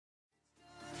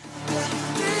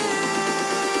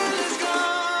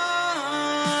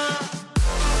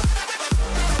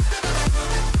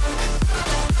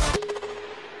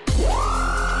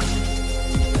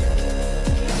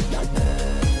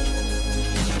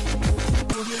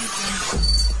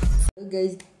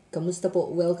guys, kamusta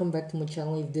po? Welcome back to my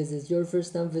channel. If this is your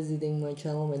first time visiting my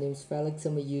channel, my name is Felix.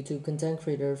 I'm a YouTube content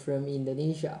creator from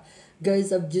Indonesia.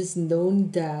 Guys, I've just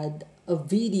known that a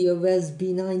video of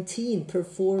SB19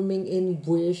 performing in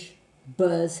Wish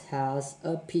Buzz has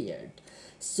appeared.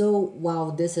 So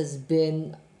wow, this has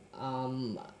been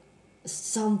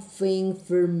something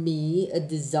for me, a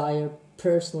desire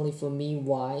personally for me.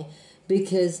 Why?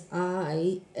 Because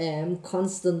I am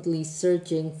constantly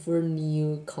searching for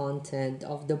new content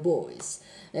of the boys,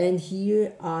 and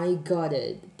here I got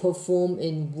it, perform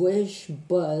in Wish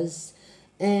Buzz,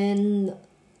 and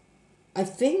I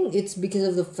think it's because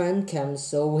of the FanCam,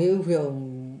 so we will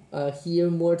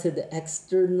hear more to the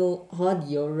external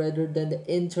audio rather than the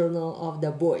internal of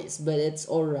the voice, but it's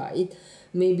alright.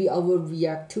 Maybe I will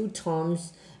react 2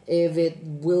 times if it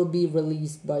will be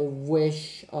released by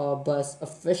Wish Buzz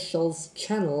official's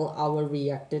channel. I will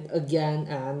react it again,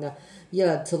 and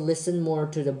yeah, to listen more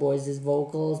to the boys'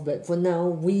 vocals. But for now,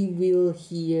 we will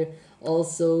hear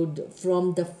also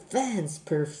from the fans'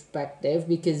 perspective,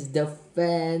 because the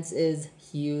fans is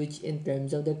huge in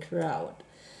terms of the crowd.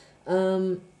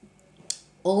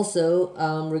 Also,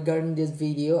 regarding this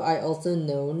video, I also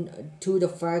known to the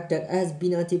fact that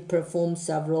SB19 performed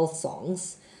several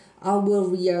songs. I will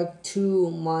react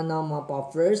to Mana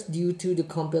Mapa first due to the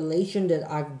compilation that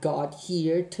I've got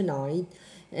here tonight,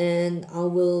 and I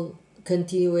will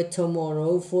continue it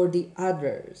tomorrow for the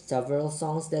other several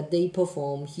songs that they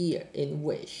perform here in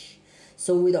Wish.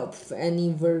 So without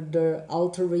any further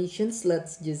alterations,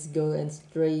 let's just go and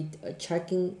straight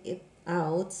checking it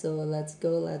out. So let's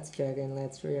go, let's check, and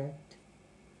let's react.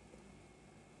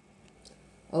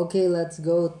 Okay, let's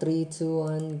go. 3, 2,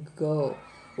 1, go.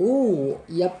 Oh,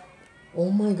 yep. Oh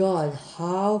my god,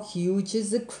 how huge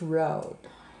is the crowd?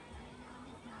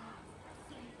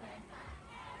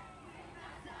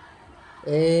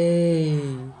 Hey,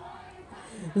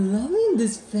 loving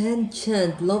this fan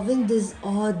chant, loving this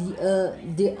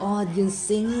the audience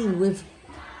singing with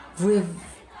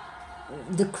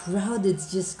the crowd.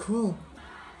 It's just cool.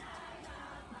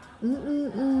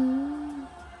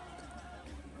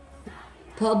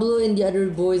 Pablo and the other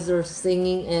boys are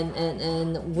singing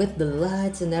and with the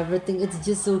lights and everything. It's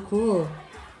just so cool.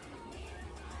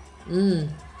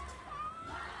 Man,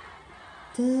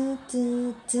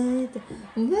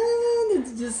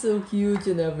 it's just so huge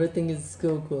and everything is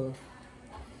so cool.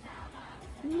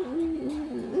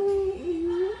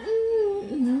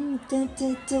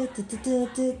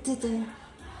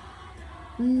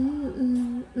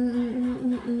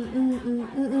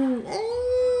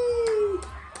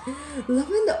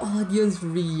 Loving the audience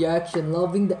reaction,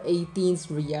 loving the ATIN's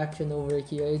reaction over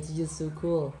here. It's just so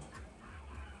cool.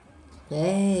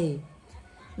 Hey.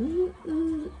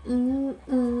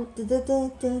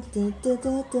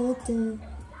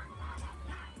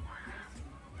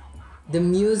 The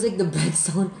music, the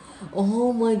background.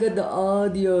 Oh my god, the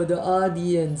audio, the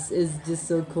audience is just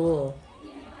so cool.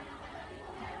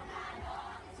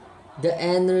 The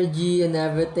energy and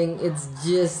everything, it's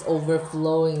just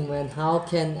overflowing, man. How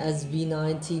can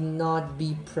SB19 not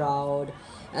be proud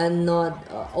and not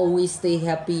always stay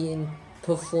happy in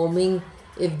performing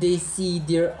if they see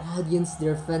their audience,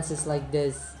 their fans is like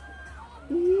this?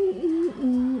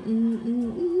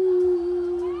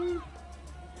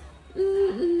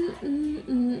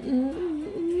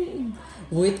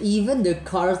 With even the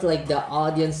cars, like the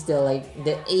audience still like,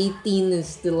 the 18 is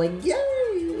still like, yeah.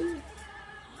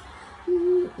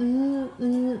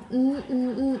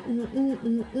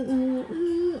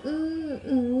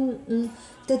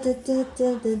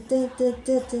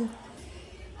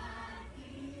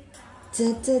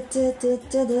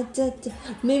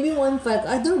 Maybe one fact,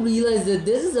 I don't realize that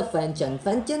this is a FanChant.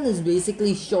 FanChant is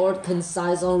basically short,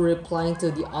 concise on replying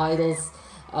to the idols,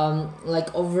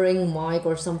 like offering mic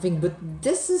or something, but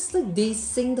this is like they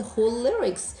sing the whole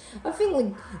lyrics. I think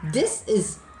like this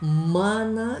is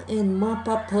Mana and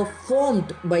Mapa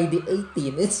performed by the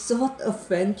ATIN. It's not a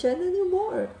FanChant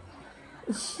anymore.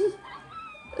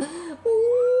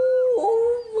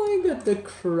 Oh my god, the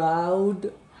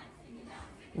crowd.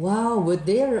 Wow, but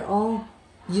they're all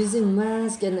using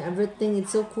masks and everything.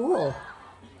 It's so cool.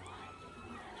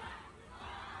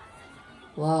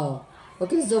 Wow.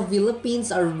 Okay, so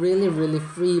Philippines are really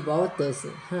free about this,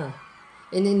 huh?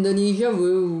 In Indonesia,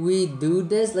 we do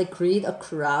this, like create a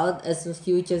crowd as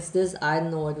huge as this. I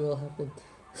don't know what will happen.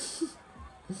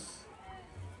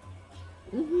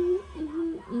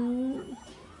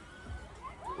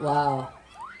 Wow.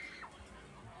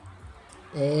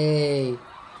 Hey.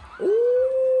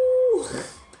 Ooh.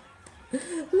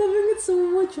 Loving it so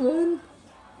much, man.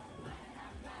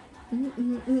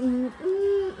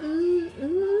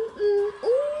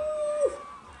 Ooh.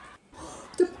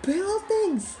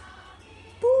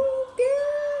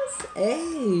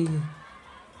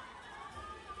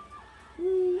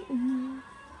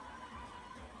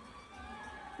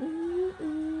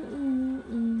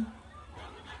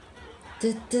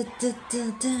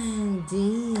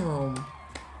 Damn.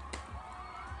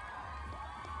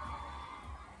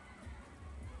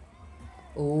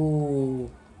 Oh.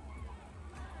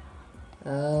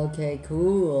 Okay,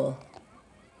 cool.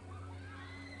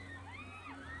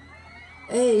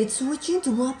 Hey, it's switching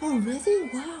to map already?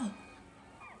 Wow.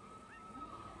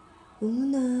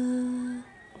 Una.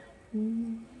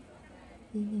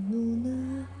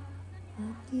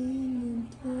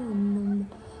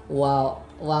 Wow,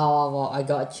 wow, I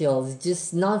got chills.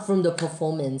 Just not from the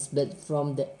performance, but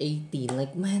from the 18.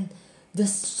 Like, man, the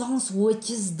song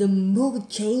switches, the mood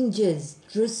changes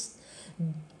just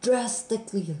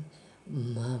drastically.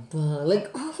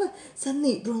 Like, all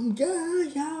suddenly from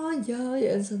yeah,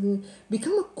 and suddenly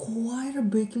become a quieter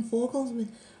backing vocals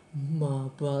with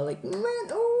mapa. Like, man,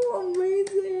 oh,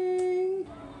 amazing.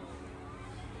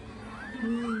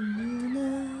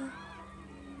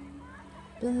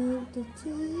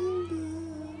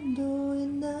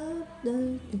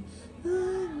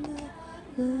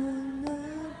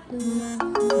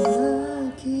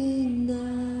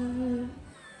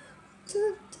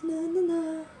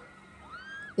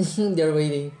 They're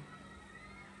waiting.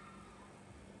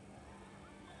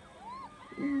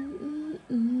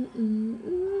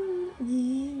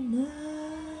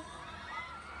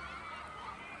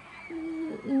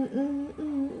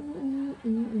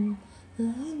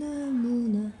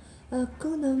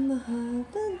 Ako na mahal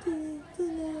dito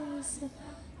na sa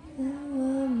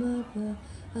mapa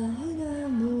ay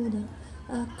na muna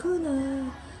ako na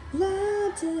la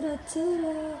tara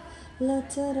tara la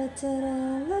tara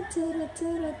tara la tara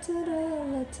tara tara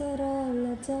la tara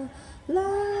la tara la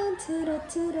tara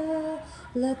tara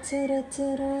la tara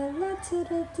tara la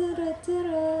tara tara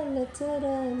tara la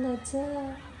tara la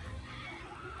tara.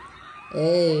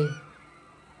 Hey.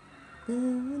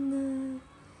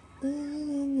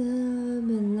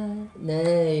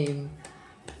 Name.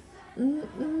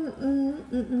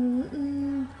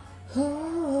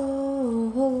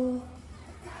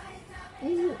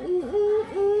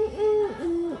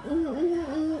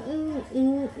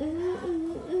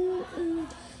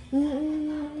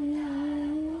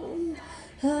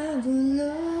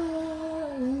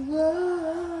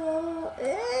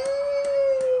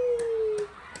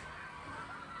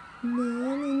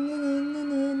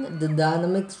 The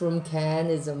dynamics from Can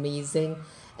is amazing,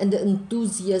 and the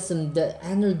enthusiasm, the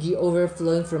energy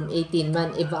overflowing from 18.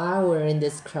 Man, if I were in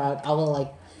this crowd, I would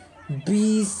like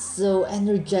be so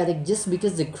energetic just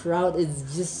because the crowd is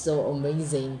just so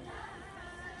amazing.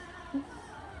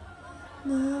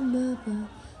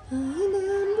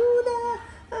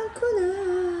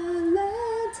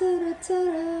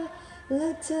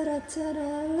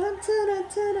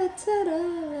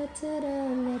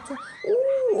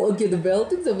 Ooh, okay, the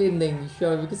beltings are ending,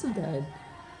 sure, because of that.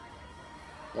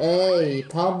 Hey,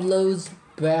 Pablo's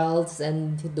belts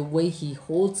and the way he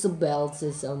holds the belts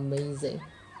is amazing.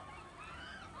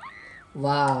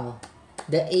 Wow,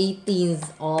 the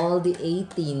 18s, all the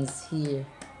 18s here.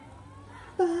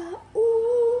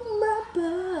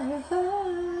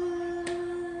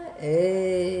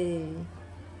 Hey.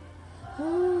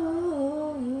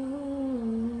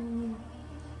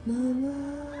 Mama,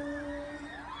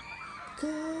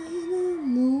 kain na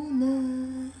muna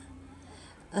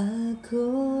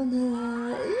ako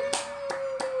na.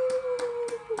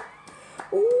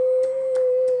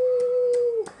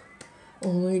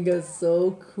 Oh my god,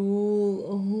 so cool.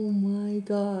 Oh my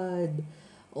god.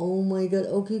 Oh my god.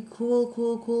 Okay, cool.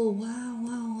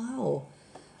 Wow.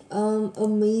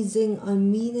 Amazing. I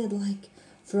mean it, like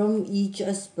from each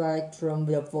aspect, from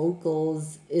the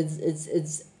vocals,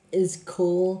 it's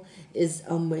cool, is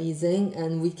amazing,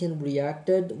 and we can react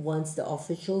it once the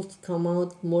officials come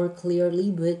out more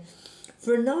clearly. But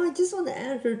for now, I just want to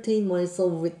entertain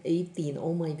myself with 18.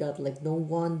 Oh my god, like no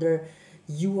wonder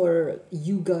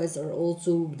you guys are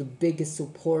also the biggest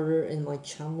supporter in my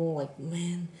channel. Like,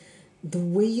 man, the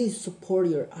way you support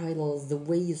your idols, the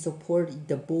way you support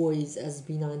the boys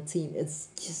SB19, it's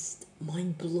just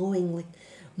mind-blowing. Like,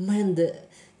 man, the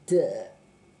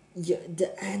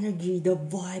energy, the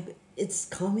vibe, it's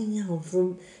coming out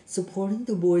from supporting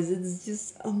the boys. It's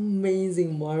just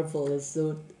amazing, marvelous.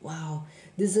 So wow,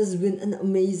 this has been an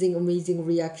amazing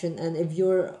reaction, and if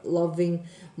you're loving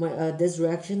my this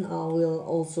reaction, I will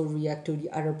also react to the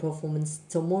other performance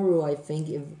tomorrow, I think,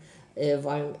 if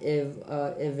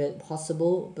it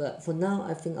possible. But for now,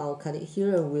 I think I'll cut it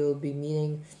here, and we'll be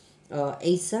meeting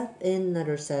ASAP in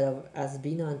another set of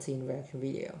SB19 reaction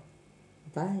video.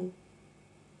 Bye.